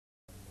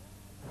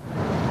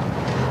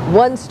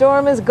One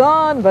storm is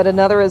gone, but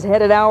another is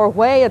headed our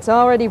way. It's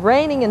already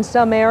raining in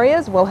some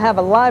areas. We'll have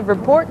a live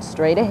report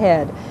straight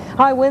ahead.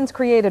 High winds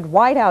created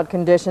whiteout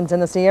conditions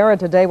in the Sierra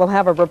today. We'll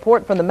have a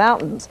report from the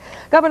mountains.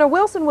 Governor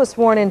Wilson was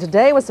sworn in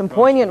today with some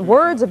poignant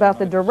words about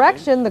the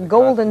direction the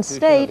Golden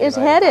State is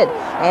headed.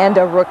 And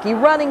a rookie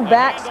running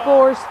back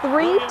scores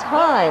 3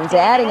 times,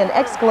 adding an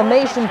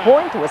exclamation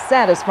point to a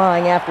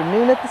satisfying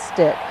afternoon at the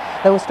stick.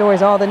 Those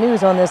stories, all the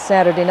news on this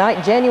Saturday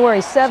night,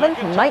 January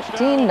 7th,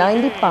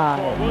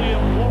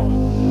 1995.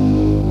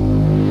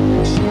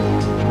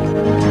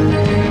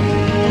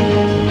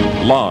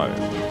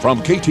 Live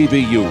from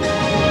KTVU,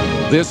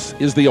 this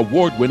is the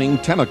award-winning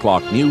 10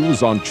 o'clock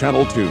news on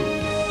Channel 2,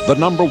 the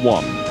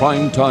 #1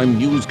 primetime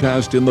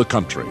newscast in the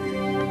country.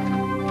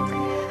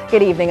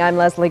 Good evening, I'm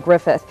Leslie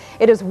Griffith.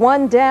 It is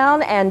 1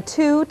 down and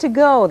 2 to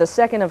go. The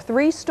second of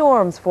 3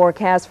 storms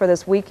forecast for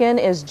this weekend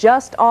is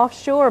just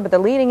offshore, but the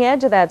leading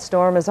edge of that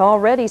storm is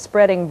already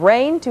spreading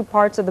rain to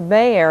parts of the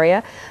Bay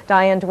Area.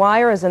 Diane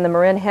Dwyer is in the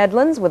Marin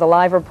Headlands with a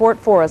live report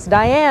for us.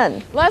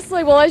 Diane.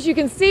 Leslie, well, as you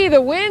can see,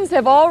 the winds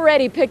have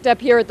already picked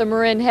up here at the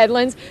Marin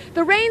Headlands.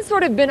 The rain's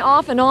sort of been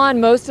off and on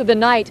most of the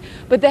night,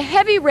 but the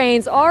heavy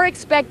rains are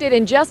expected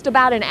in just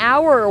about an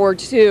hour or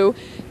two.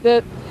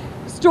 The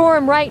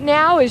storm right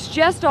now is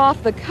just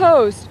off the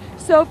coast.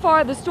 So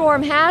far, the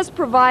storm has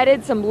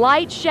provided some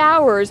light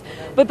showers,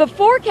 but the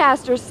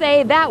forecasters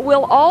say that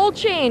will all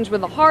change when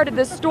the heart of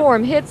the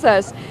storm hits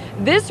us.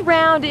 This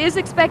round is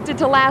expected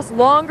to last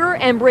longer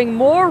and bring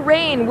more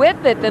rain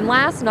with it than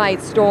last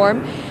night's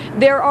storm.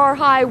 There are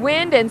high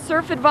wind and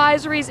surf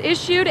advisories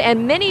issued,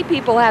 and many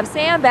people have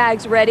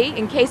sandbags ready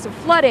in case of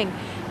flooding.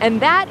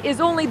 And that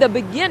is only the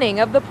beginning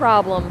of the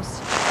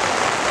problems.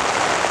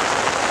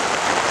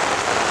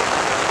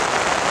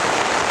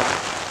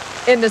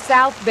 In the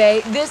South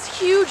Bay, this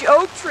huge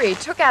oak tree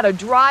took out a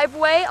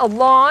driveway, a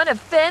lawn, a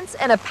fence,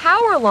 and a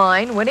power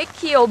line when it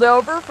keeled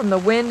over from the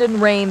wind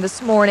and rain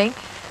this morning.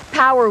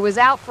 Power was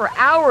out for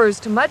hours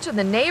to much of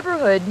the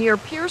neighborhood near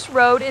Pierce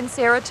Road in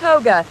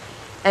Saratoga.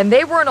 And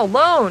they weren't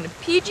alone.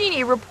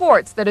 PG&E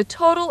reports that a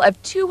total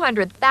of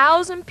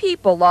 200,000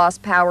 people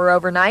lost power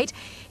overnight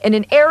in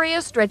an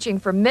area stretching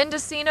from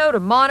Mendocino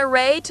to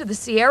Monterey to the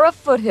Sierra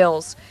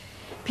foothills.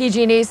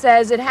 PG&E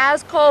says it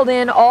has called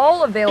in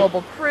all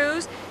available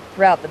crews.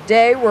 Throughout the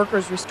day,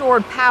 workers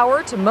restored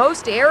power to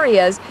most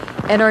areas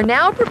and are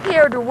now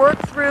prepared to work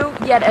through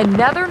yet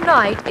another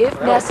night if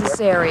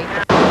necessary.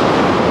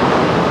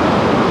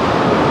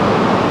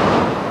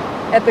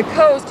 At the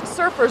coast,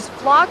 surfers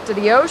flocked to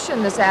the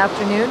ocean this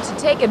afternoon to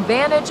take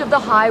advantage of the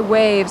high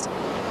waves.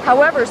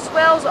 However,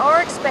 swells are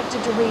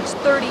expected to reach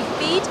 30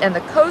 feet, and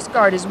the Coast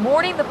Guard is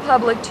warning the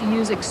public to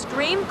use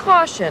extreme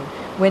caution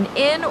when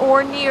in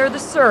or near the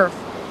surf.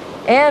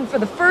 And for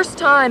the first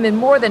time in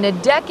more than a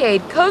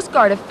decade, Coast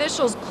Guard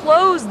officials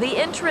closed the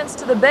entrance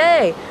to the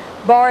bay,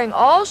 barring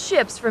all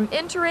ships from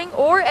entering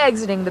or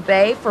exiting the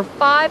bay for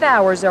 5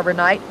 hours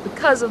overnight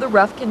because of the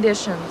rough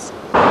conditions.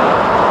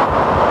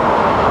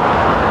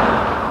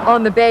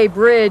 On the Bay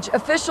Bridge,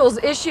 officials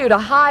issued a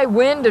high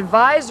wind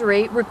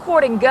advisory,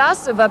 recording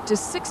gusts of up to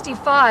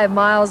 65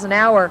 miles an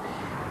hour.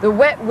 The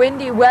wet,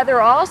 windy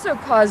weather also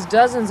caused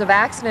dozens of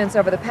accidents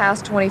over the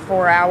past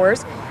 24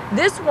 hours.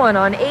 This one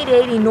on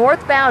 880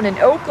 northbound in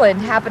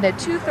Oakland happened at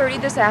 2:30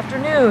 this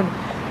afternoon.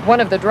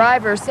 One of the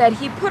drivers said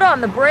he put on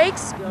the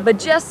brakes, but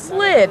just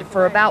slid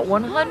for about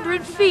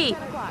 100 feet.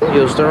 It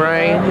was the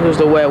rain, it was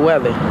the wet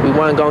weather. We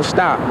weren't gonna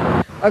stop.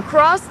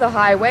 Across the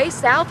highway,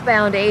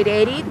 southbound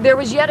 880, there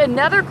was yet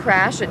another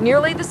crash at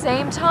nearly the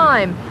same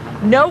time.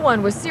 No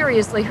one was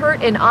seriously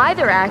hurt in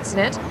either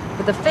accident,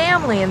 but the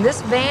family in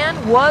this van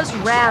was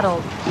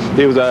rattled.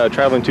 He was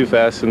traveling too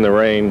fast in the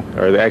rain,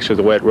 or actually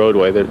the wet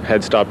roadway that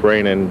had stopped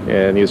raining,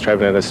 and he was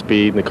traveling at a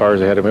speed, and the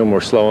cars ahead of him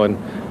were slowing.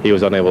 He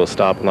was unable to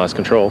stop and lost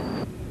control.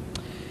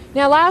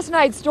 Now, last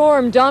night's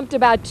storm dumped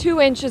about 2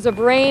 inches of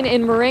rain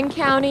in Marin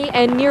County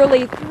and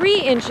nearly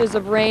 3 inches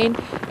of rain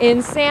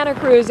in Santa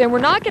Cruz. And we're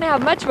not going to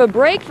have much of a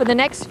break for the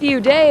next few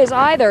days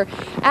either.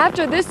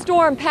 After this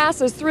storm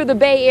passes through the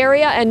Bay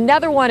Area,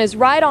 another one is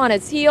right on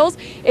its heels.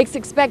 It's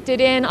expected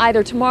in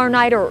either tomorrow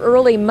night or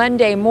early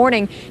Monday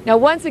morning. Now,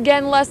 once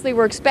again, Leslie,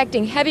 we're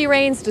expecting heavy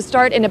rains to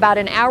start in about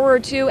an hour or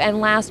two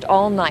and last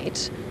all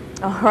night.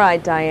 All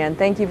right, Diane,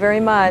 thank you very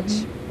much.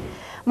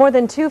 More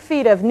than 2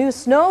 feet of new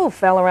snow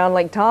fell around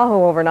Lake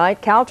Tahoe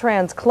overnight.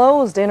 Caltrans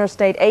closed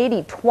Interstate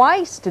 80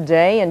 twice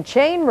today, and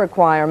chain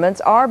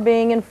requirements are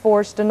being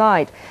enforced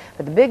tonight.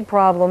 But the big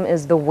problem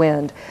is the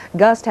wind.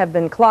 Gusts have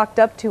been clocked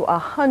up to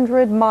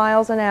 100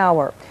 miles an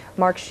hour.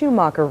 Mark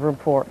Schumacher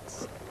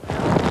reports.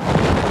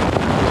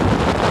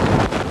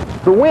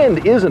 The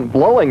wind isn't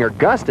blowing or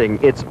gusting,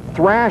 it's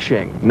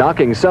thrashing,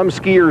 knocking some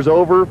skiers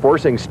over,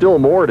 forcing still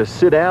more to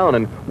sit down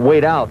and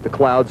wait out the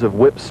clouds of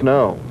whipped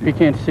snow. You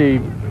can't see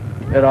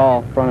at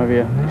all in front of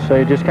you. So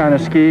you just kind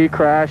of ski,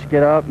 crash,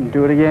 get up, and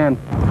do it again.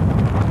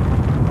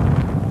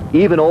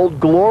 Even Old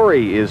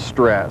Glory is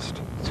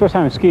stressed. It's the first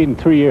time I've skied in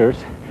 3 years.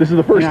 This is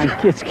the first time.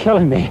 It's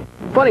killing me.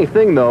 Funny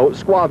thing, though,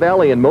 Squaw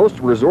Valley and most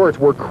resorts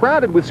were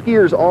crowded with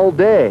skiers all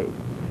day.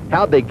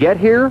 How'd they get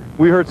here?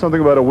 We heard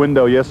something about a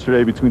window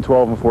yesterday between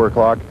 12 and 4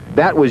 o'clock.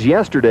 That was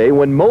yesterday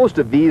when most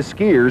of these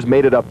skiers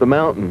made it up the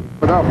mountain.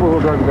 Without four-wheel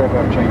drive, they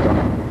have chains on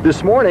them.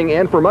 This morning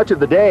and for much of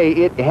the day,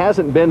 it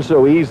hasn't been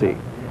so easy.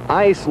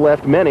 Ice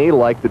left many,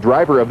 like the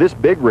driver of this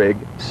big rig,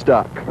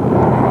 stuck.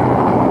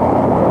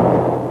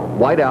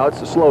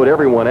 Whiteouts slowed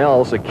everyone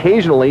else,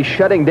 occasionally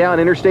shutting down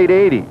Interstate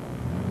 80.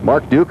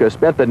 Mark Duca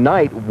spent the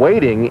night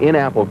waiting in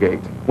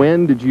Applegate.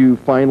 When did you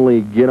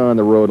finally get on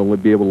the road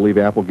and be able to leave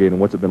Applegate, and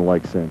what's it been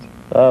like since?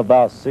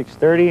 About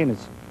 6:30, and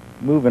it's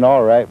moving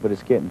all right, but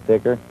it's getting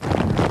thicker.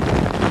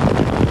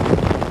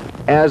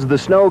 As the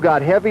snow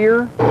got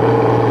heavier,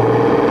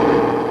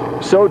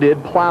 so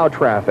did plow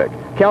traffic.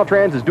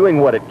 Caltrans is doing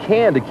what it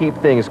can to keep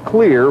things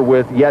clear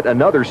with yet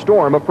another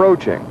storm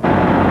approaching.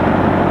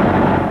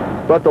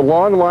 But the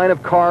long line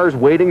of cars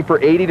waiting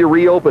for 80 to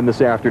reopen this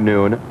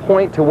afternoon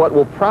point to what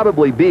will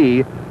probably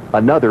be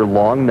another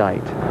long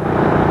night.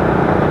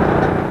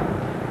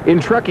 In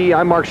Truckee,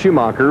 I'm Mark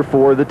Schumacher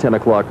for the 10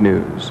 o'clock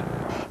news.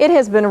 It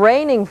has been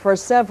raining for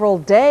several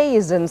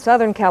days in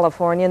Southern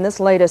California, and this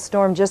latest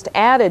storm just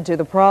added to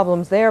the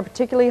problems there.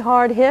 Particularly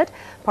hard hit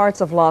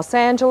parts of Los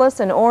Angeles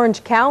and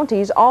Orange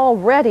counties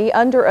already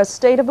under a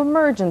state of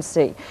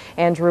emergency.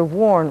 Andrew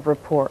Warren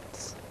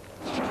reports.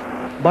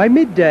 By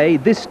midday,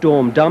 this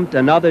storm dumped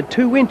another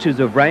 2 inches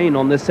of rain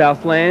on the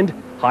Southland.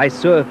 High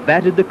surf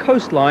battered the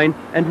coastline,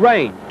 and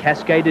rain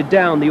cascaded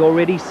down the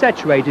already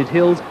saturated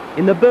hills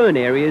in the burn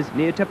areas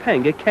near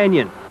Topanga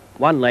Canyon.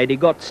 One lady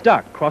got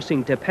stuck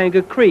crossing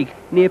Topanga Creek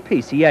near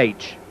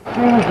PCH.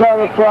 Teams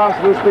driving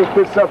across, this thing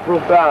picks up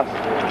real fast.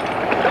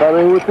 I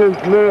mean, within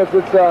minutes,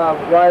 it's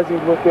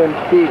rising within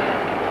feet,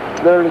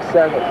 literally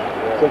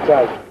seconds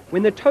sometimes.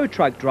 When the tow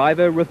truck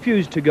driver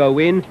refused to go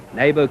in,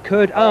 neighbor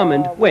Kurt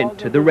Armand went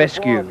to the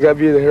rescue. You gotta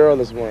be the hero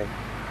this morning.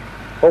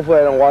 Hopefully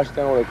I don't wash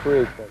down the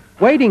creek.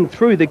 Wading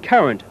through the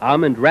current,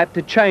 Armand wrapped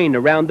a chain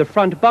around the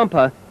front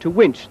bumper to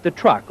winch the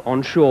truck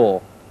on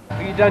shore.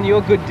 Have you done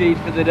your good deed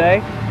for the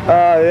day?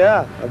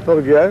 Yeah, I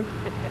feel good.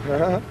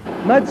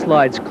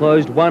 Mudslides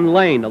closed one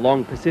lane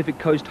along Pacific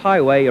Coast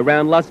Highway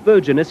around Las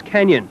Virgenes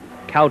Canyon.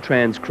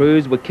 Caltrans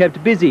crews were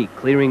kept busy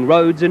clearing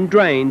roads and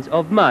drains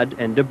of mud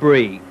and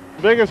debris.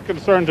 The biggest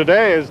concern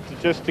today is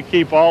just to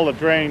keep all the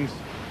drains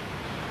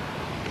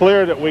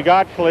clear that we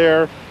got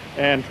clear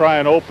and try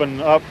and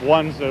open up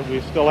ones that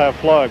we still have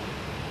plugged.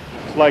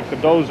 It's like the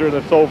dozer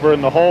that's over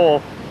in the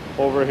hole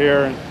over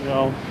here, and you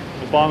know,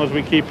 as long as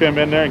we keep him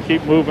in there and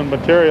keep moving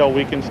material,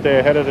 we can stay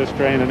ahead of this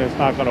drain and it's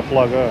not going to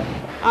plug up.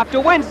 After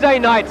Wednesday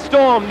night's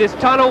storm, this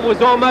tunnel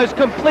was almost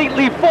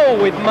completely full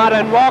with mud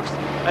and rocks,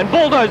 and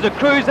bulldozer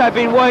crews have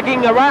been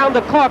working around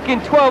the clock in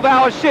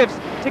 12-hour shifts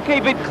to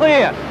keep it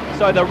clear,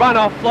 so the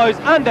runoff flows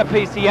under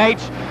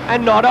PCH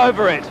and not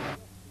over it.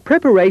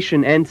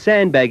 Preparation and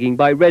sandbagging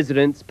by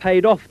residents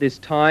paid off this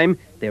time.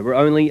 There were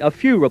only a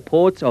few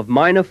reports of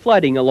minor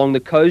flooding along the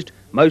coast,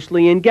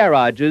 mostly in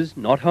garages,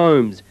 not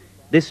homes.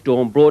 This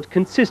storm brought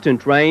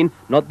consistent rain,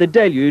 not the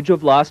deluge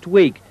of last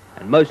week,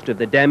 and most of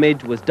the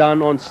damage was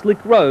done on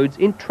slick roads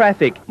in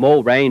traffic.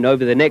 More rain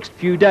over the next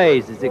few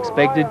days is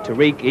expected to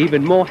wreak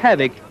even more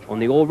havoc on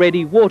the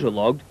already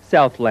waterlogged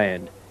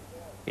Southland.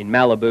 In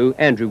Malibu,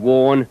 Andrew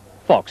Warren,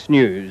 Fox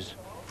News.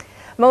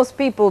 Most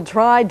people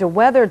tried to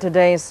weather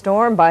today's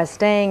storm by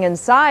staying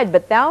inside,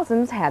 but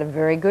thousands had a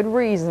very good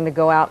reason to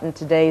go out in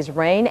today's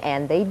rain,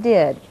 and they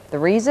did. The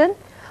reason?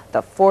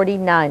 The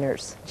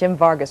 49ers. Jim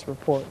Vargas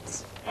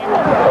reports.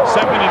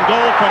 2nd and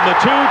goal from the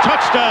 2,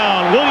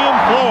 touchdown, William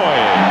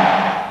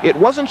Floyd. It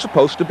wasn't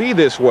supposed to be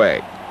this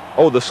way.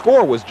 Oh, the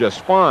score was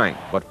just fine,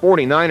 but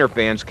 49er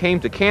fans came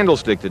to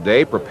Candlestick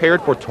today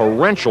prepared for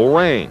torrential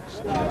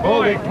rains.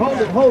 Hold it, hold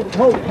it, hold it,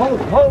 hold it, hold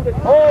it, hold it,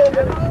 hold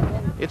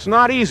it. It's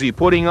not easy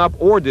putting up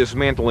or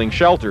dismantling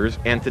shelters,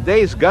 and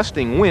today's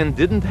gusting wind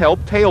didn't help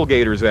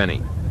tailgaters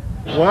any.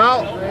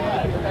 Well,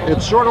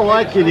 it's sort of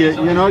like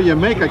you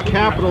make a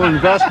capital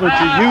investment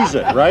to use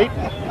it, right?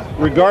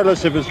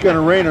 Regardless if it's going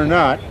to rain or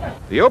not.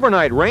 The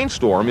overnight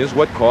rainstorm is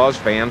what caused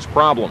fans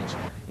problems.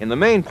 In the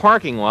main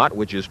parking lot,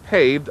 which is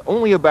paved,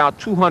 only about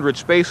 200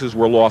 spaces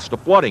were lost to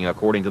flooding,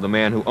 according to the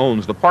man who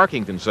owns the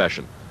parking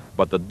concession.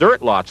 But the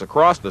dirt lots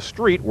across the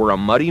street were a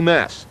muddy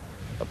mess.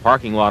 The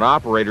parking lot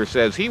operator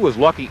says he was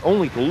lucky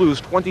only to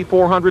lose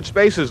 2,400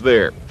 spaces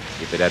there.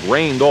 If it had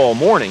rained all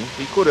morning,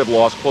 he could have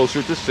lost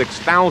closer to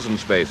 6,000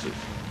 spaces.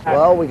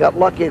 Well, we got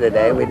lucky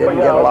today. We didn't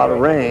get a lot of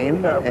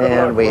rain,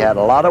 and we had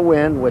a lot of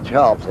wind, which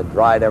helps. It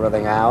dried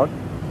everything out,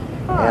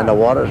 and the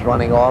water's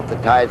running off, the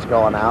tide's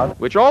going out.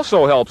 Which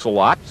also helps a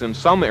lot, since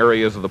some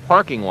areas of the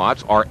parking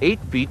lots are 8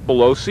 feet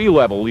below sea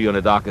level,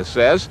 Leonidakis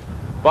says.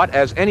 But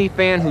as any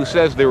fan who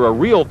says they're a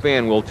real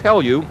fan will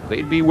tell you,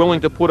 they'd be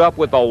willing to put up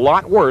with a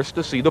lot worse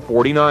to see the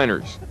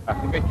 49ers.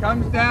 If it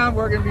comes down,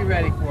 we're going to be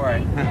ready for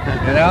it.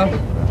 You know?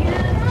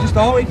 Just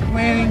always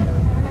planning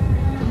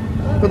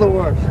for the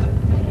worst.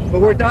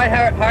 But we're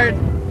die-hard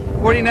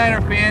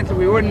 49er fans, and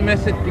we wouldn't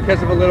miss it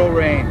because of a little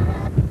rain.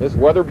 This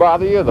weather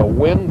bother you? The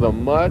wind, the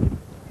mud?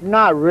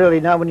 Not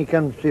really, not when you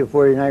come to see the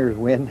 49ers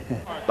win.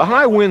 The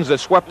high winds that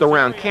swept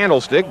around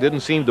Candlestick didn't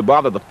seem to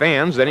bother the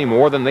fans any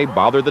more than they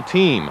bothered the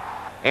team.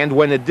 And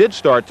when it did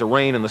start to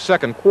rain in the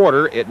second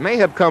quarter, it may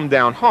have come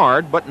down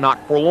hard, but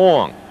not for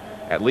long.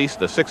 At least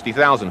the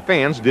 60,000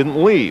 fans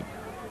didn't leave.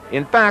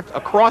 In fact,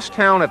 across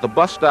town at the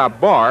bus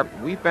stop bar,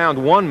 we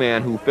found one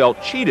man who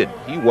felt cheated.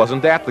 He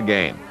wasn't at the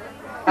game.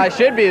 I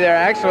should be there,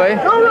 actually.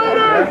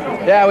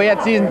 Yeah, we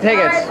had season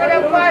tickets.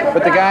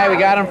 But the guy we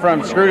got them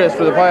from screwed us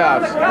for the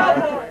playoffs.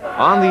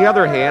 On the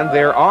other hand,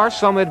 there are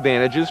some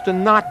advantages to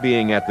not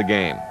being at the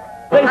game.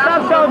 They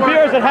stopped selling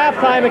beers at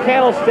halftime at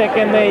Candlestick,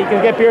 and you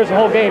can get beers the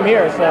whole game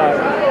here, so.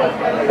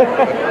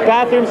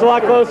 Bathroom's a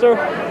lot closer.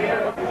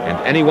 And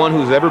anyone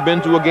who's ever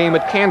been to a game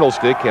at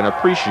Candlestick can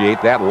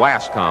appreciate that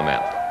last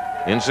comment.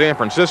 In San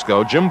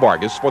Francisco, Jim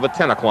Vargas for the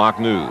 10 o'clock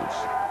news.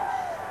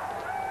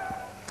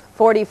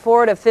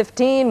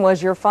 44-15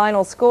 was your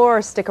final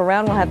score. Stick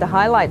around, we'll have the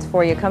highlights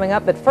for you coming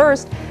up. But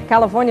first,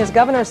 California's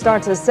governor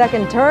starts his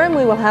second term.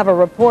 We will have a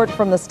report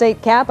from the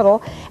state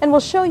capitol, and we'll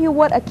show you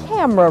what a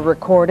camera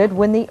recorded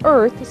when the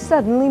earth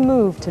suddenly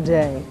moved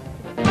today.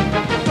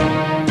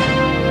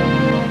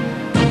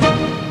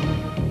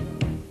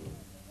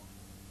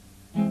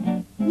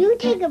 You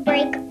take a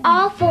break,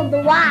 I'll fold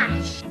the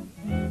wash.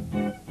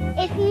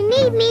 If you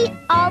need me,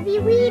 I'll be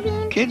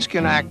leaving. Kids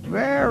can act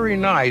very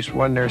nice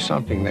when there's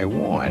something they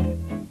want.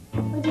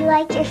 Would you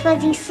like your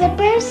fuzzy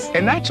slippers?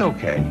 And that's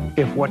okay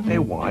if what they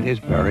want is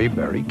Berry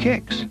Berry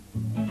Kicks.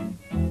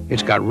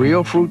 It's got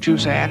real fruit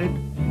juice added,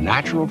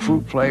 natural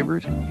fruit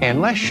flavors,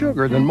 and less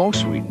sugar than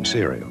most sweetened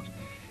cereals.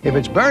 If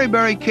it's Berry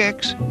Berry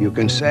Kicks, you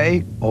can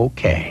say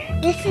okay.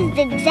 This is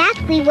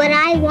exactly what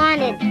I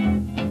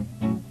wanted.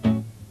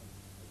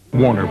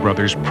 Warner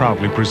Brothers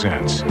proudly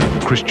presents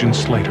Christian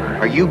Slater.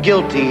 Are you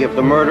guilty of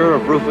the murder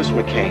of Rufus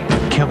McCain?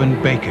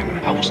 Kevin Bacon.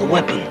 I was a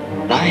weapon,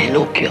 but I ain't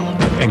no killer.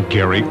 And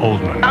Gary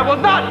Oldman. I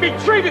will not be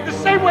treated the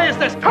same way as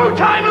this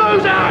two-time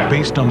loser!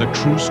 Based on the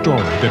true story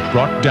that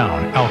brought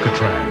down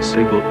Alcatraz.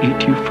 They will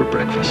eat you for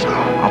breakfast.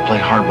 I'll play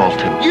hardball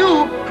too.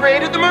 You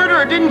created the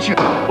murderer, didn't you?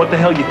 What the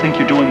hell you think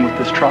you're doing with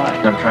this trial?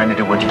 I'm trying to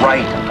do what's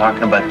right. I'm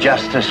talking about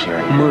justice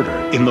here. Murder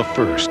in the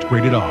First,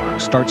 rated R,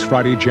 starts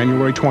Friday,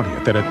 January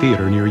 20th at a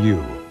theater near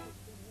you.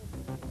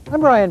 I'm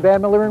Brian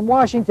Badmiller in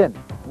Washington.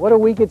 What a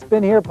week it's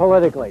been here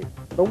politically.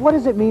 But what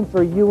does it mean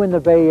for you in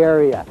the Bay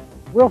Area?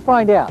 We'll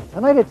find out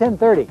tonight at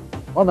 10:30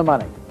 on The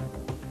Money.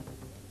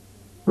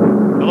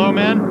 Hello,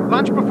 man.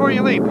 Lunch before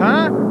you leave,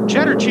 huh?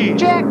 Cheddar cheese.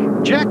 Check.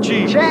 Jack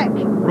cheese. Check.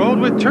 Rolled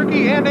with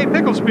turkey and a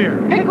pickle spear.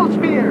 Pickle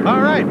spear. All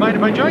right. Mind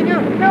if I join you?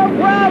 No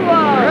problem.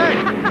 All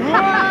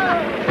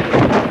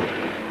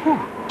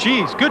right.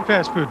 Cheese. Good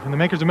fast food from the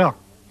makers of milk.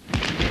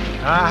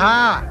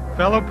 Aha.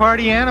 Fellow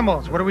party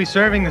animals. What are we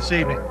serving this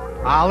evening?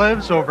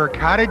 Olives over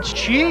cottage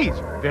cheese.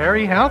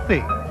 Very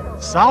healthy.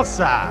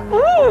 Salsa.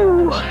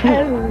 Ooh,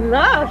 I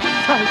love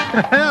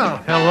salsa. Well,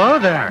 hello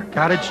there.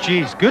 Cottage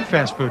cheese. Good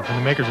fast food from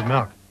the makers of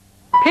milk.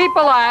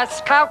 People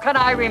ask, how can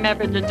I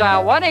remember to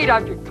dial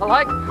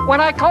 1-800-COLLECT when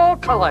I call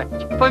collect?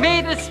 For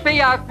me, the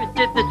speed outfit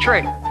did the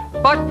trick.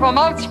 But for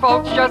most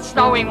folks, just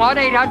knowing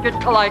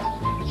 1-800-COLLECT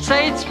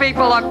saves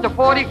people up to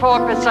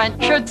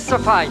 44% should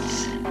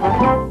suffice.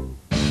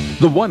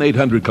 The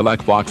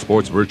 1-800-COLLECT Fox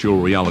Sports Virtual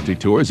Reality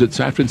Tour is at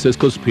San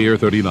Francisco's Pier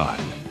 39.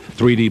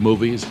 3D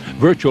movies,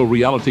 virtual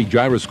reality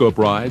gyroscope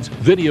rides,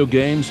 video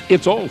games,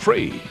 it's all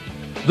free.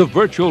 The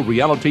Virtual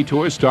Reality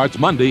Tour starts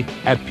Monday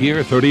at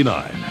Pier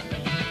 39.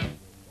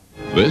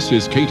 This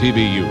is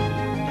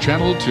KTVU,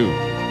 Channel 2,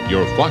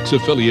 your Fox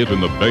affiliate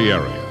in the Bay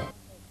Area.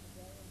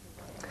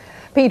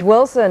 Pete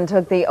Wilson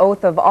took the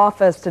oath of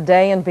office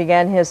today and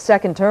began his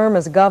second term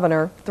as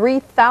governor.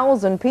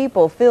 3,000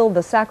 people filled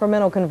the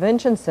Sacramento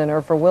Convention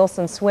Center for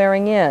Wilson's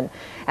swearing in.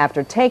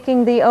 After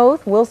taking the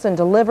oath, Wilson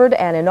delivered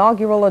an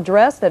inaugural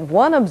address that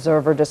one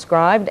observer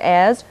described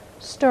as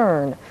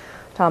stern.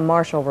 Tom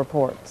Marshall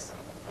reports.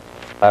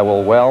 I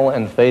will well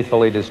and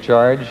faithfully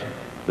discharge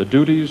the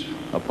duties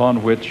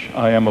upon which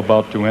I am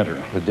about to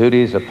enter. The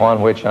duties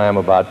upon which I am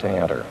about to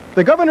enter.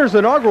 The governor's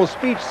inaugural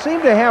speech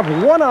seemed to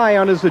have one eye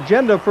on his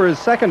agenda for his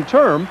second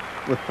term,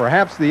 with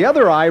perhaps the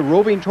other eye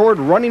roving toward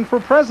running for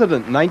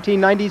president in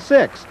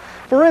 1996.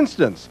 For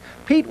instance,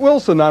 Pete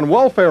Wilson on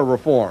welfare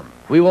reform.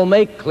 We will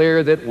make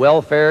clear that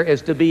welfare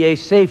is to be a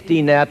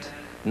safety net,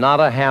 not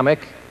a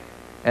hammock,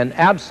 and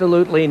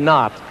absolutely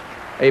not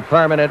a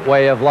permanent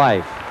way of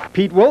life.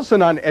 Pete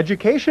Wilson on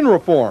education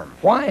reform.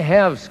 Why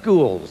have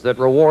schools that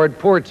reward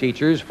poor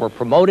teachers for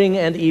promoting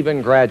and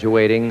even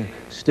graduating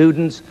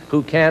students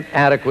who can't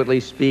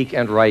adequately speak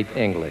and write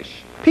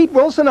English? Pete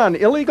Wilson on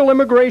illegal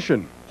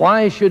immigration.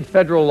 Why should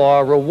federal law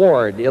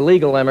reward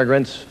illegal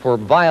immigrants for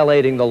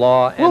violating the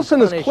law? And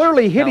Wilson is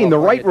clearly hitting the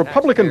right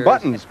Republican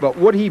buttons, but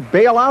would he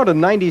bail out in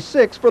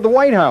 '96 for the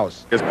White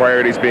House? His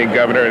priorities being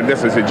governor, and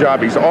this is a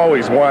job he's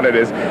always wanted,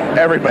 as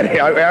everybody.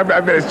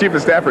 I've been his chief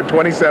of staff for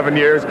 27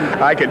 years.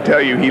 I can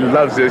tell you he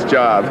loves this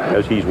job.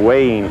 As he's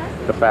weighing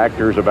the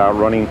factors about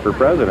running for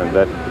president,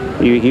 that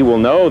he will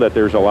know that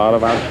there's a lot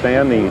of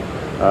outstanding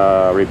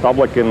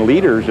Republican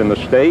leaders in the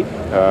state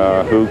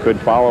who could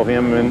follow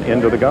him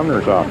into the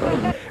governor's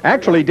office.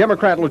 Actually,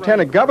 Democrat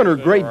Lieutenant Governor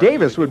Gray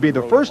Davis would be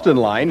the first in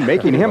line,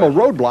 making him a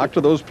roadblock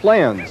to those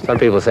plans. Some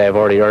people say I've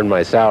already earned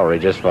my salary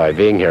just by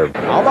being here.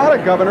 How about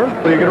it, Governor?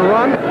 Are you going to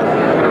run?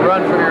 I'm going to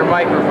run for your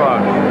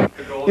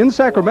microphone. In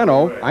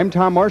Sacramento, I'm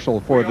Tom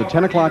Marshall for the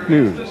 10 o'clock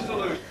news.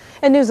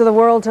 In News of the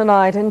World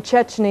tonight, in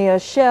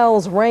Chechnya,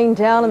 shells rained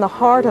down in the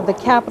heart of the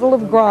capital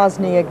of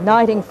Grozny,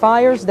 igniting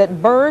fires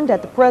that burned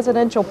at the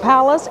presidential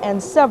palace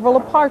and several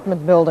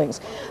apartment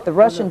buildings. The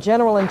Russian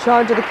general in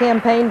charge of the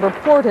campaign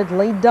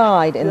reportedly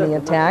died in the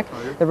attack.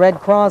 The Red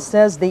Cross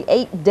says the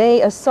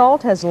 8-day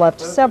assault has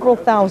left several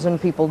thousand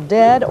people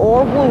dead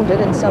or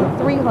wounded and some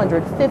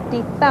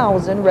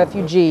 350,000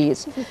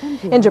 refugees.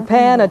 In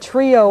Japan, a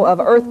trio of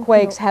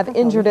earthquakes have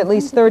injured at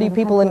least 30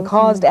 people and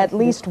caused at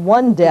least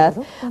one death.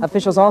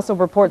 Officials also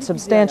report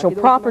substantial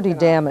property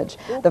damage.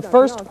 The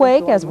first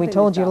quake, as we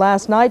told you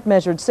last night,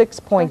 measured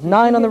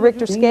 6.9 on the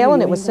Richter scale,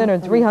 and it was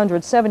centered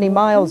 370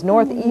 miles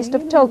northeast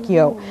of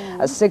Tokyo.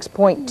 A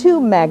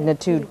 6.2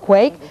 magnitude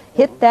quake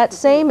hit that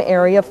same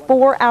area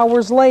 4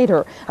 hours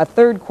later. A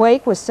third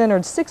quake was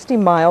centered 60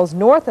 miles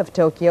north of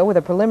Tokyo with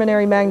a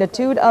preliminary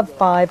magnitude of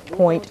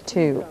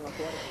 5.2.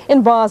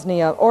 In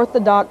Bosnia,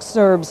 Orthodox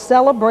Serbs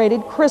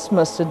celebrated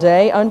Christmas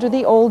today under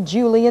the old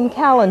Julian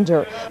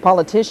calendar.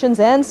 Politicians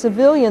and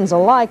civilians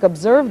alike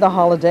observed the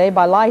holiday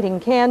by lighting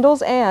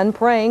candles and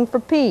praying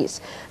for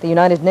peace. The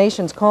United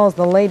Nations calls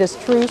the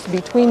latest truce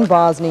between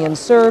Bosnian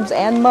Serbs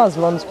and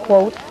Muslims,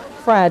 quote,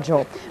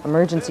 fragile.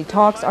 Emergency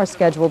talks are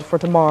scheduled for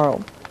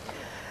tomorrow.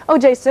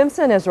 O.J.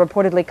 Simpson is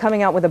reportedly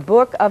coming out with a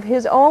book of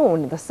his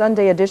own. The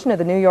Sunday edition of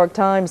the New York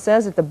Times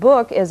says that the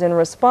book is in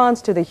response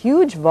to the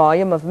huge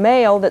volume of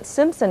mail that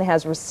Simpson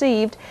has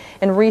received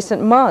in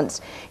recent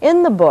months.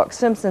 In the book,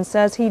 Simpson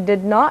says he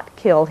did not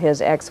kill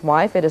his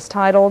ex-wife. It is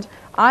titled,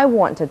 I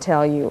Want to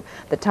Tell You.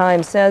 The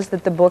Times says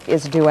that the book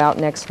is due out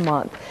next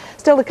month.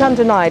 Still to come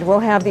tonight, we'll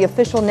have the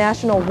official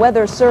National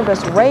Weather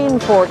Service rain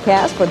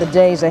forecast for the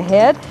days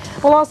ahead.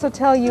 We'll also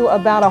tell you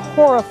about a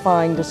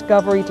horrifying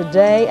discovery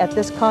today at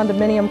this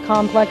condominium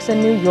complex in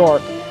New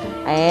York.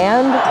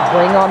 And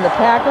bring on the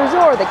Packers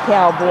or the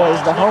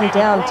Cowboys. The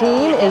hometown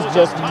team is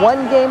just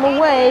one game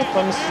away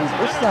from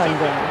Super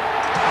Sunday.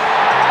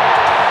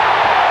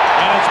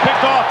 And it's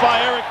picked off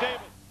by Eric Davis.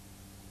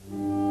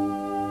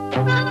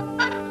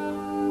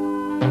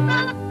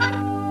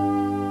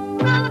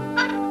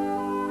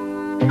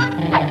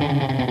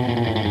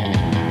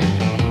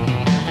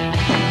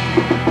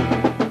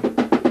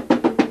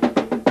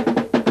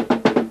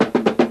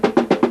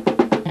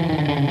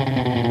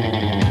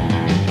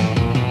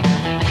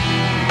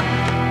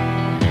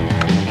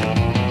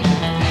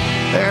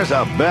 There's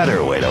a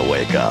better way to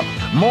wake up.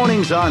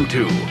 Mornings on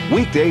 2,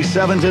 weekdays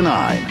 7 to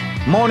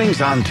 9.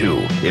 Mornings on 2.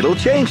 It'll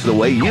change the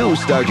way you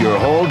start your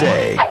whole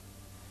day.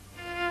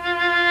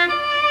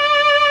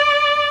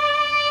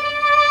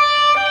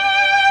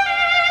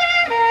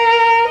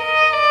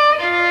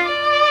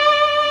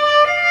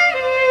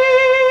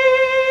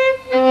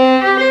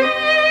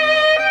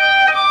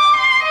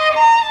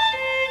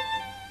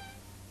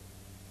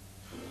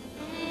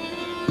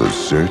 The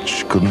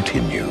search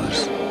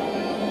continues.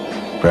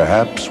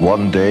 Perhaps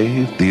one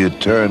day the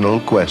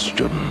eternal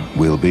question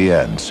will be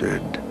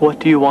answered. What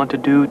do you want to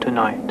do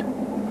tonight?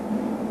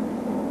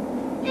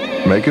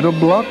 Make it a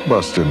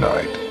blockbuster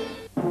night.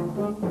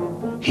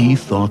 He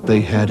thought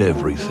they had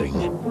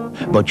everything,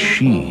 but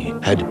she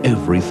had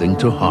everything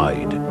to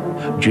hide.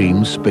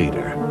 James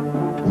Spader,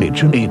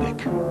 Mitch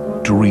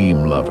Enoch,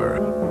 Dream Lover.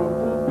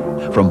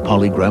 From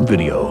Polygram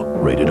Video,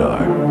 rated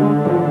R.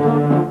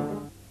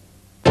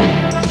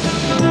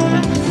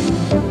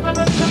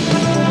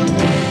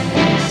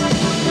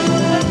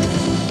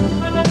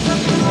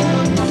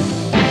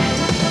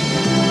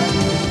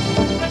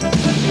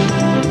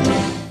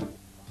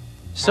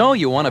 So,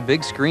 you want a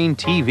big screen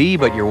TV,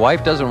 but your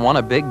wife doesn't want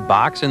a big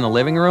box in the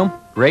living room?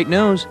 Great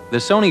news! The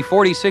Sony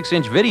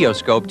 46-inch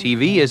Videoscope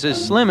TV is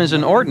as slim as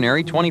an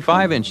ordinary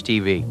 25-inch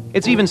TV.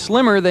 It's even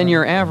slimmer than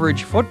your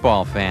average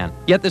football fan.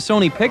 Yet the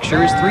Sony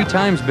picture is 3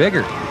 times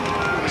bigger.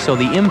 So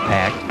the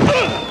impact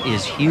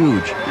is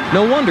huge.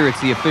 No wonder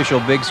it's the official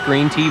big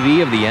screen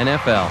TV of the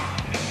NFL.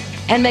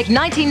 And make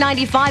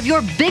 1995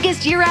 your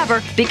biggest year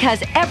ever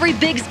because every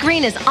big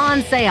screen is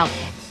on sale.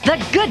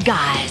 The Good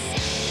Guys.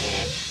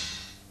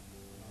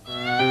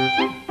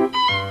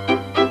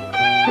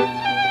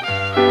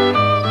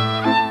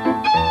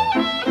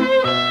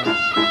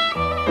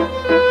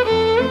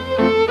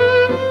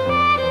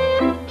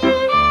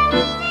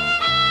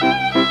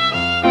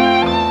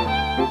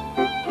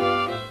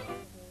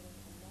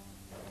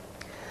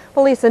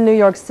 Police in New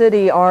York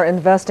City are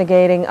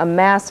investigating a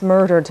mass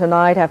murder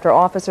tonight after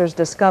officers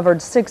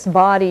discovered 6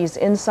 bodies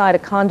inside a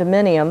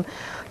condominium.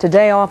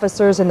 Today,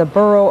 officers in the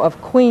borough of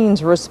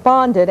Queens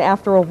responded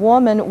after a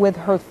woman with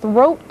her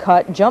throat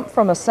cut jumped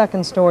from a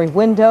second-story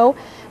window,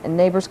 and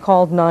neighbors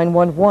called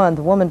 911.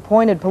 The woman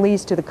pointed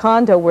police to the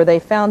condo where they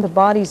found the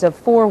bodies of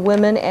 4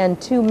 women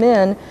and 2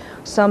 men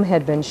Some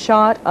had been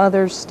shot,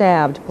 others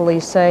stabbed.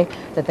 Police say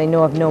that they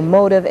know of no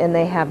motive and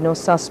they have no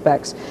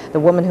suspects. The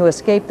woman who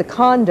escaped the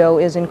condo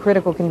is in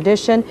critical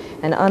condition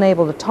and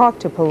unable to talk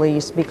to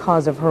police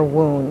because of her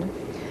wound.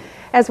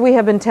 As we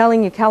have been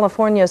telling you,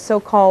 California's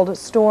so-called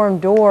storm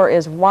door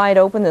is wide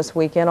open this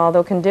weekend.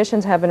 Although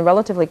conditions have been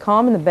relatively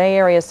calm in the Bay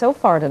Area so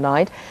far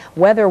tonight,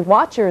 weather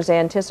watchers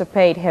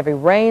anticipate heavy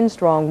rain,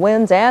 strong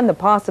winds, and the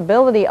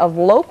possibility of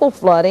local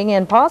flooding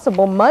and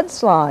possible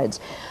mudslides.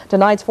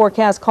 Tonight's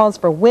forecast calls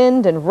for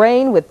wind and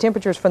rain with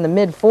temperatures from the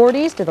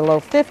mid-40s to the low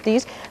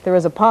 50s. There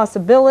is a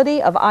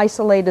possibility of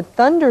isolated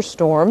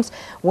thunderstorms.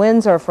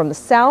 Winds are from the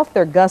south.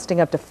 They're gusting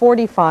up to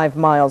 45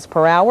 miles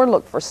per hour.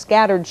 Look for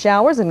scattered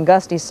showers and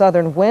gusty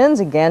southern winds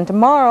again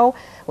tomorrow,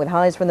 with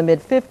highs from the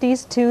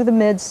mid-50s to the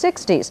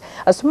mid-60s.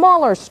 A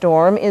smaller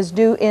storm is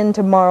due in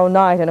tomorrow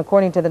night, and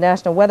according to the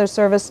National Weather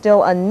Service,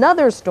 still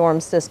another storm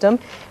system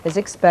is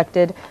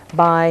expected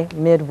by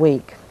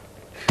midweek.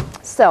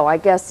 So I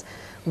guess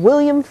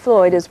William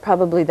Floyd is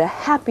probably the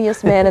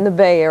happiest man in the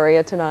Bay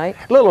Area tonight.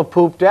 A little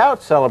pooped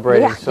out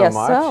celebrating so yes,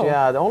 much. So.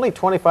 Yeah, only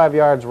 25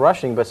 yards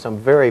rushing, but some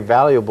very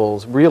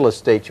valuable real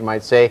estate, you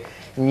might say.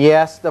 And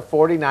yes, the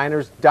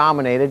 49ers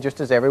dominated, just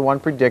as everyone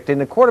predicted.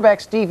 And the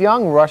quarterback, Steve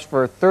Young, rushed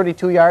for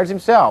 32 yards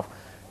himself,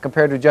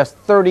 compared to just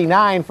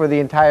 39 for the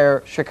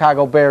entire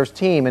Chicago Bears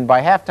team. And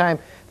by halftime,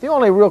 the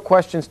only real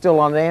question still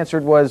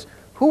unanswered was,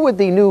 who would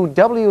the new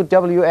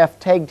WWF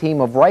tag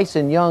team of Rice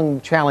and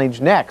Young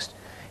challenge next?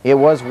 It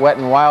was Wet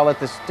and Wild at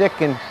the stick,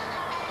 and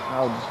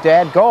oh,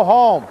 Dad, go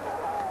home.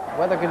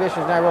 Weather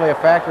conditions not really a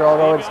factor,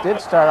 although it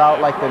did start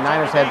out like the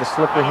Niners had the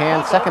slippery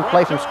hand. Second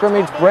play from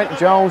scrimmage, Brent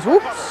Jones,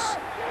 whoops.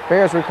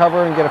 Bears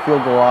recover and get a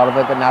field goal out of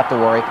it, but not to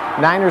worry.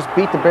 Niners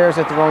beat the Bears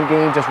at their own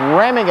game, just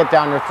ramming it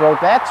down their throat.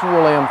 That's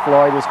William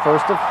Floyd, his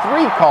first of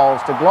 3 calls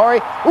to glory.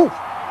 Ooh,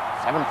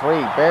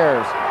 7-3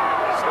 Bears.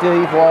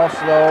 Steve Walsh,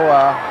 though,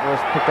 was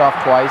picked off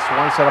twice.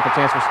 One set up a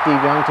chance for Steve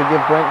Young to give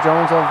Brent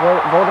Jones a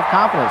vote of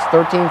confidence.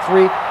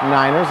 13-3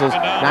 Niners as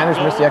Niners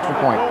missed the extra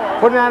point.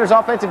 49ers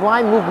offensive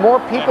line moved more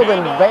people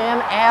than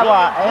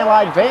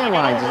Allied van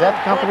lines. Is that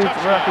the company's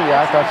record?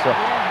 Yeah, I thought so.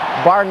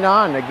 Bar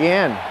none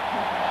again.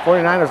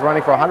 49ers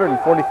running for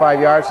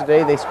 145 yards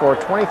today. They scored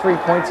 23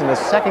 points in the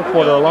second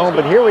quarter alone.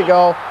 But here we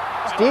go.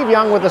 Steve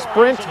Young with a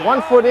sprint,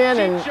 1 foot in,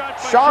 and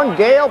Sean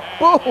Gale,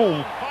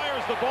 boom.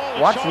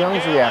 Watch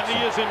Young's reaction.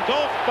 He is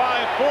engulfed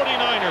by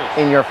 49ers.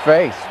 In your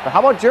face. But how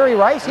about Jerry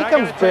Rice? He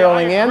comes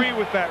barreling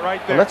in.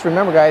 But let's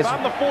remember, guys,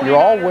 you're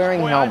all wearing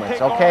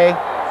helmets, okay?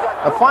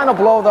 The final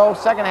blow, though,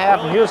 second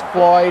half, and here's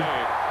Floyd.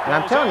 And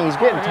I'm telling you, he's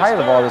getting tired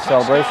of all this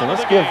celebration.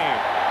 Let's give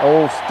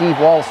old Steve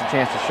Wallace a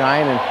chance to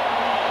shine. And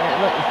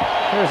look,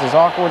 here's as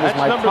awkward as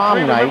my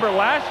prom night.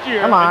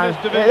 Come on.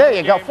 There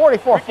you go.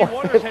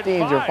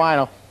 44-15 is your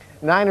final.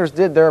 Niners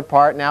did their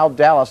part. Now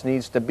Dallas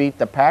needs to beat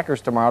the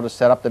Packers tomorrow to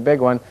set up the big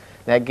one.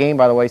 That game,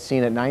 by the way,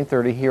 seen at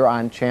 9:30 here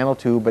on Channel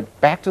 2.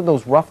 But back to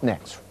those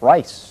Roughnecks,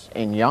 Rice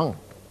and Young.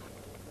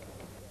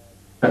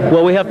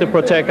 Well, we have to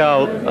protect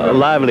our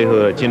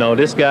livelihood. You know,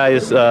 this guy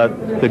is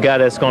the guy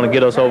that's going to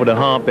get us over the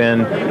hump.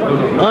 And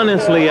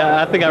honestly,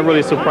 I think I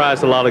really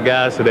surprised a lot of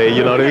guys today,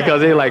 you know, because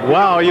they're like,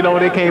 wow, you know,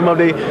 they came up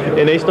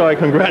and they started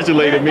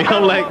congratulating me.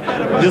 I'm like,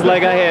 just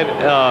like I had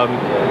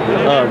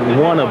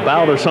won a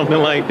bout or something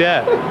like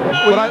that.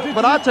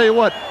 But I tell you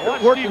what,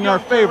 it worked in our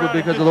favor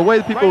because of the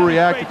way people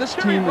reacted. This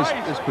team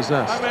is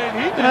possessed.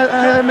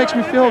 And it makes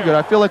me feel good.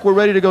 I feel like we're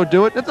ready to go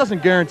do it. That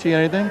doesn't guarantee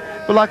anything.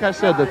 But like I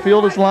said, the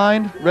field is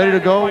lined, ready to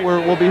go.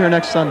 We'll be here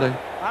next Sunday.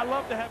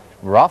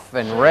 Rough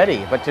and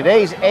ready. But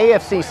today's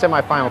AFC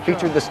semifinal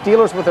featured the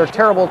Steelers with their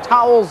terrible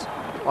towels,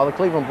 while the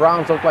Cleveland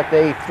Browns looked like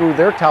they threw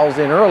their towels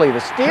in early.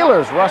 The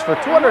Steelers rushed for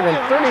 238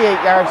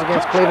 yards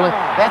against Cleveland.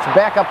 That's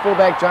backup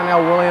fullback John L.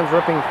 Williams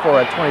ripping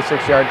for a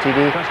 26-yard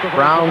TD.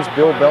 Browns,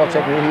 Bill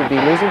Belichick knew he'd be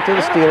losing to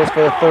the Steelers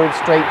for the 3rd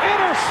straight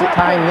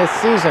time this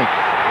season.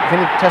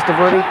 Vinny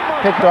Testaverde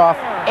picked off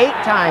 8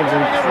 times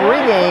in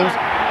 3 games.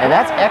 And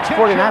that's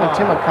ex-49 and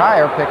Tim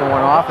McKyer picking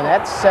one off, and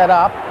that's set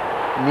up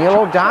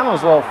Neil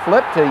O'Donnell's little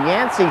flip to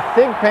Yancey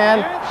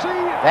Thigpen.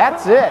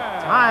 That's it.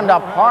 Time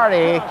to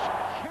party.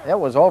 It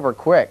was over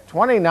quick.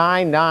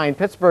 29-9.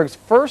 Pittsburgh's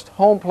first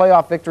home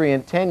playoff victory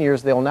in 10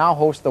 years. They'll now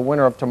host the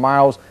winner of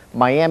tomorrow's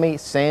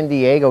Miami-San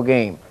Diego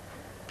game.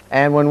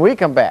 And when we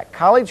come back,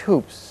 college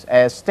hoops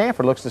as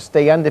Stanford looks to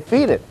stay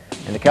undefeated.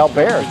 And the Cal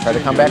Bears try to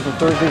come back from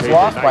Thursday's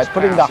loss by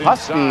putting the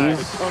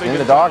Huskies in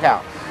the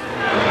doghouse.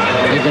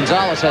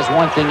 Gonzalez has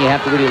one thing you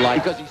have to really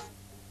like.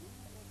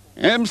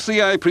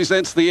 MCI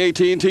presents the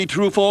AT&T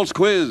True-False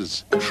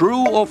Quiz.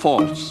 True or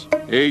false?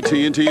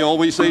 AT&T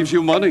always saves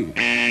you money.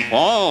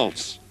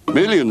 False.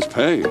 Millions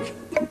pay.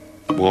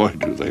 Boy,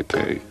 do they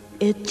pay.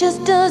 It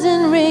just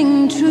doesn't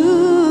ring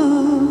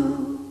true.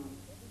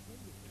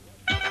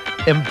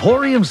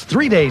 Emporium's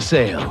 3-day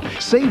sale.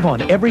 Save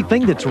on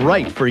everything that's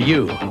right for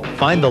you.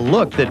 Find the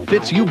look that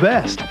fits you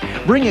best.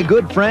 Bring a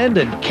good friend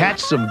and catch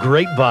some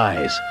great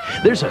buys.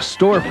 There's a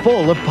store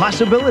full of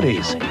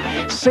possibilities.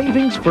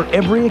 Savings for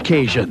every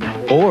occasion,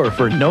 or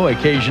for no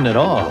occasion at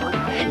all.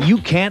 You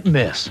can't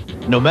miss.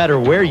 No matter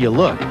where you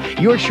look,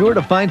 you're sure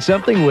to find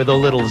something with a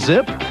little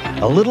zip,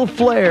 a little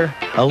flair,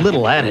 a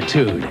little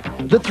attitude.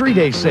 The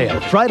 3-day sale,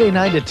 Friday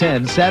 9 to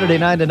 10, Saturday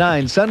 9 to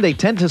 9, Sunday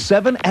 10 to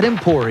 7 at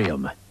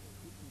Emporium.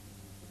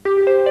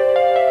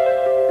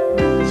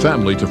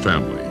 Family to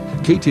family,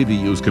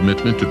 KTVU's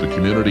commitment to the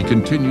community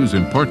continues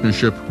in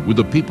partnership with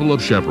the people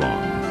of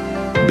Chevron.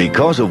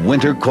 Because of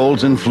winter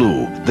colds and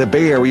flu, the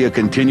Bay Area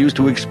continues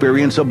to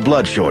experience a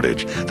blood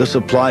shortage. The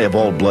supply of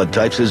all blood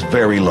types is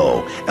very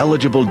low.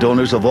 Eligible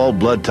donors of all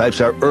blood types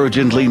are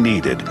urgently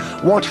needed.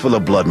 Watch for the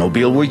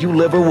Bloodmobile where you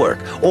live or work,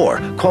 or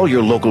call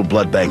your local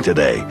blood bank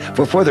today.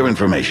 For further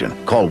information,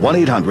 call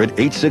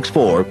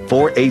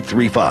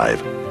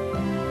 1-800-864-4835.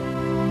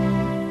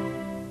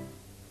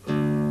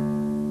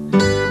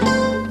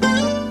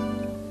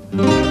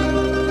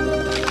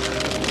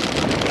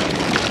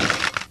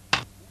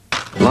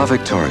 La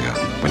Victoria,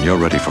 when you're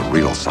ready for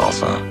real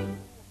salsa.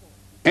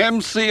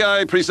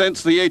 MCI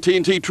presents the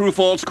AT&T True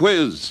False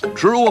Quiz.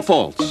 True or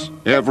false?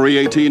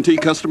 Every AT&T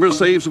customer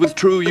saves with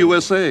True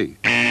USA.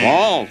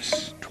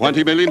 False.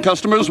 20 million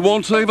customers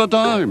won't save a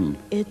dime.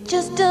 It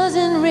just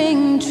doesn't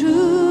ring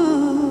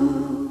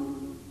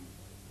true.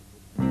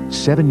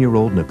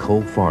 7-year-old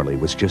Nicole Farley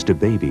was just a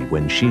baby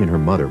when she and her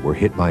mother were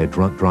hit by a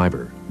drunk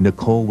driver.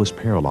 Nicole was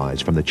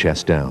paralyzed from the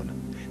chest down.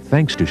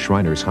 Thanks to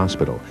Shriners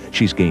Hospital,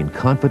 she's gained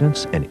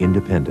confidence and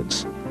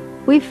independence.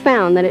 We've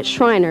found that at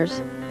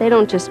Shriners, they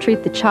don't just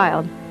treat the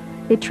child,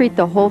 they treat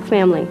the whole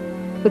family.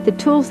 With the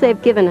tools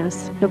they've given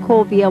us, Nicole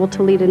will be able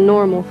to lead a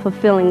normal,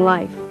 fulfilling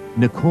life.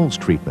 Nicole's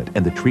treatment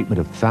and the treatment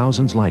of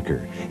thousands like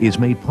her is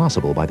made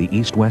possible by the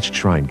East-West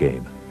Shrine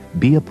Game.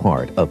 Be a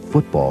part of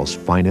football's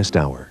finest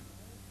hour.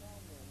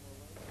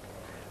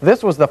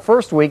 This was the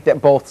first week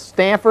that both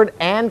Stanford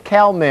and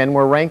Cal men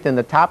were ranked in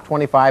the top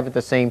 25 at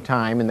the same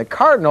time, and the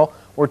Cardinal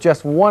were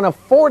just one of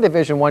 4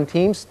 Division I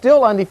teams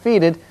still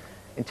undefeated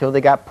until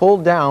they got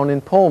pulled down in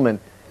Pullman.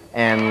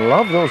 And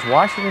love those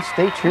Washington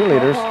State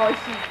cheerleaders.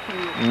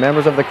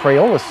 Members of the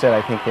Crayola set,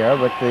 I think they are.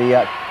 But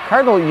the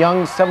Cardinal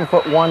Young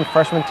 7'1"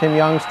 freshman Tim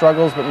Young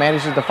struggles but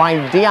manages to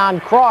find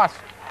Deion Cross.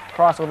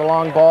 Cross with a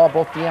long ball.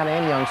 Both Deion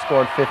and Young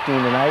scored 15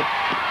 tonight.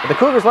 But the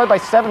Cougars led by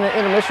 7 in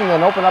intermission,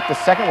 then opened up the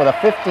second with a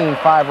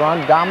 15-5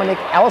 run. Dominic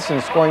Ellison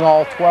scoring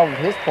all 12 of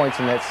his points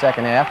in that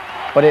second half.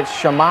 But it's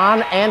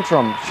Shaman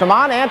Antrim.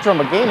 Shaman Antrim,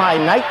 a game-high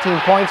 19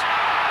 points.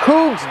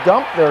 Cougs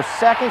dumped their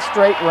second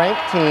straight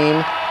ranked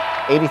team,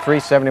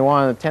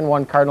 83-71. The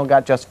 10-1 Cardinal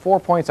got just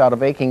 4 points out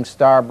of Aking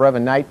star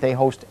Brevin Knight. They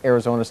host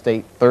Arizona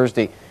State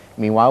Thursday.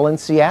 Meanwhile, in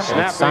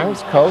Seattle, it's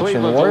Sounds coach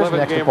and the Warriors'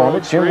 next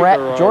opponent, Jim Rat,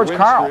 George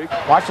Carl.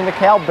 Watching the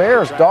Cal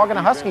Bears, dogging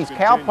the Huskies.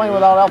 Cal playing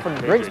without Alfred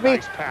Grigsby.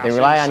 They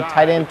rely on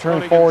tight end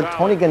turn forward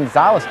Tony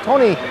Gonzalez.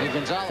 Tony,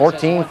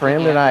 14 for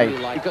him tonight.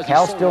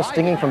 Cal still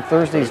stinging from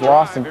Thursday's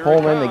loss in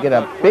Pullman. They get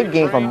a big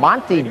game from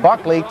Monty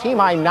Buckley. Team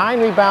high 9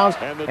 rebounds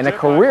and a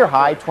career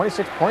high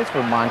 26 points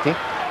for Monty.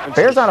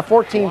 Bears on a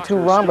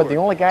 14-2 run, but the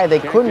only guy they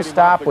couldn't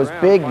stop was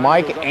big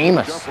Mike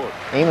Amos.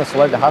 Amos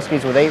led the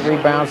Huskies with 8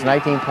 rebounds,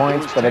 19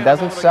 points, but it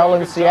doesn't sell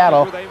in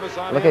Seattle.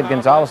 Look at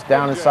Gonzalez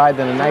down inside,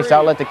 then a nice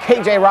outlet to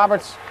K.J.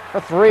 Roberts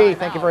for 3.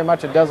 Thank you very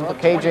much. It doesn't for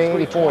K.J.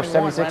 84,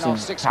 76, and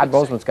Todd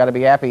Bozeman's got to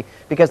be happy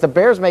because the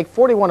Bears make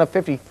 41 of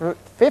 50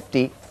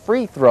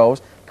 free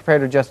throws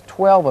compared to just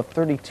 12 of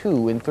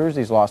 32 in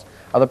Thursday's loss.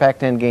 Other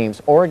Pac-10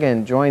 games,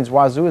 Oregon joins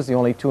Wazoo as the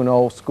only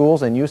 2-0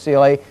 schools, and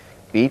UCLA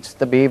beats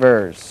the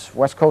Beavers.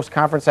 West Coast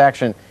Conference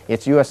action.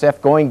 It's USF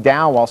going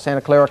down while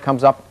Santa Clara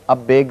comes up a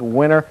big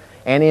winner.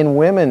 And in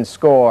women's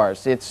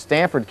scores, it's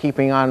Stanford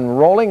keeping on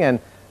rolling,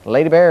 and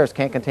Lady Bears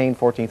can't contain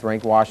 14th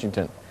ranked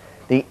Washington.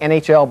 The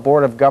NHL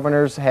Board of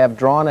Governors have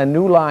drawn a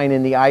new line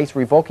in the ice,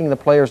 revoking the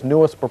players'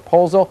 newest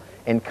proposal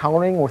and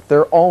countering with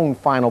their own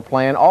final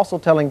plan, also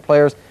telling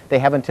players they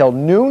have until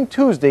noon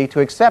Tuesday to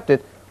accept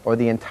it or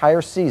the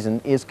entire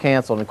season is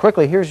canceled. And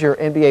quickly, here's your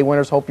NBA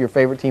winners. Hope your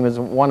favorite team is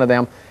one of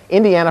them.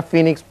 Indiana,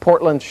 Phoenix,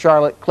 Portland,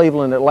 Charlotte,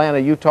 Cleveland, Atlanta,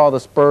 Utah, the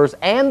Spurs,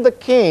 and the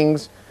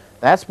Kings.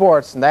 That's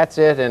sports, and that's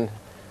it, and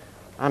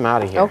I'm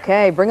out of here.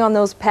 Okay, bring on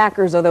those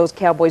Packers or those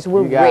Cowboys.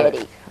 We're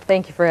ready.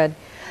 Thank you, Fred.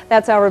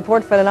 That's our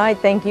report for tonight.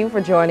 Thank you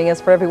for joining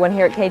us. For everyone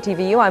here at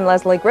KTVU, I'm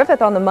Leslie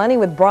Griffith. On the Money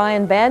with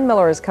Brian Van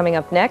Miller is coming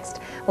up next.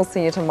 We'll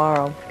see you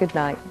tomorrow. Good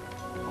night.